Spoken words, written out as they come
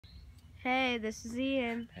Hey, this is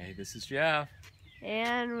Ian. Hey, this is Jeff.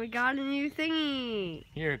 And we got a new thingy.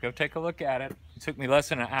 Here, go take a look at it. It took me less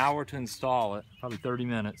than an hour to install it, probably 30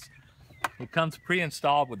 minutes. It comes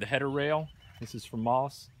pre-installed with the header rail. This is from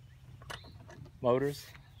Moss Motors.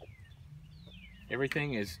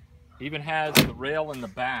 Everything is, even has the rail in the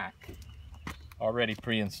back already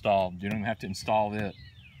pre-installed. You don't even have to install it.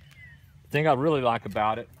 The thing I really like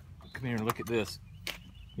about it, come here and look at this.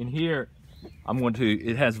 In here,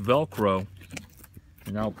 it has Velcro,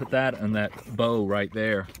 and I'll put that on that bow right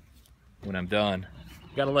there when I'm done.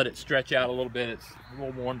 Got to let it stretch out a little bit. It's a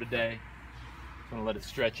little warm today. I'm gonna let it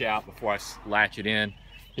stretch out before I latch it in.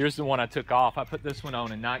 Here's the one I took off. I put this one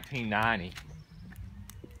on in 1990.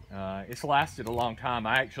 It's lasted a long time.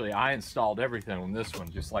 I installed everything on this one,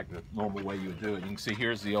 just like the normal way you would do it. You can see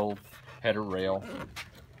here's the old header rail.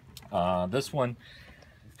 This one,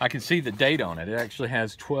 I can see the date on it. It actually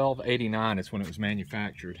has 12/89. It's when it was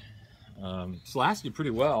manufactured. It's lasted pretty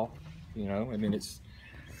well, you know. I mean, it's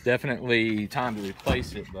definitely time to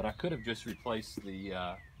replace it, but I could have just replaced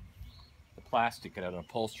the plastic and had an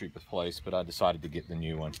upholstery replaced, but I decided to get the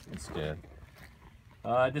new one instead.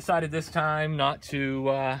 I decided this time not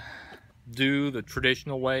to do the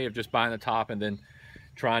traditional way of just buying the top and then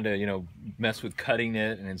trying to, you know, mess with cutting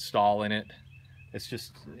it and installing it. It's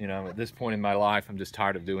just, you know, at this point in my life, I'm just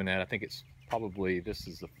tired of doing that. I think it's probably, this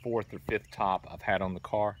is the 4th or 5th top I've had on the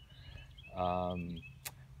car.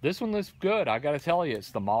 This one looks good. I gotta tell you,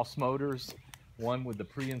 it's the Moss Motors one with the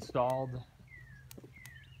pre-installed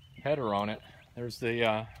header on it. There's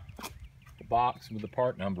the box with the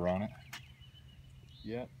part number on it.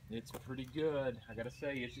 Yep, it's pretty good. I gotta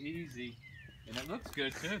say, it's easy. And it looks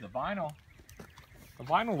good too. The vinyl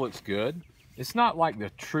looks good. It's not like the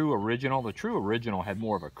true original. The true original had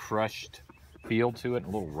more of a crushed feel to it, a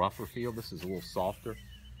little rougher feel. This is a little softer,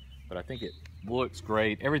 but I think it looks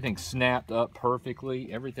great. Everything snapped up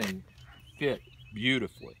perfectly. Everything fit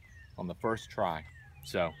beautifully on the first try.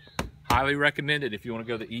 So, highly recommend it if you want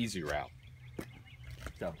to go the easy route.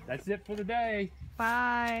 So, that's it for the day.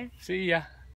 Bye. See ya.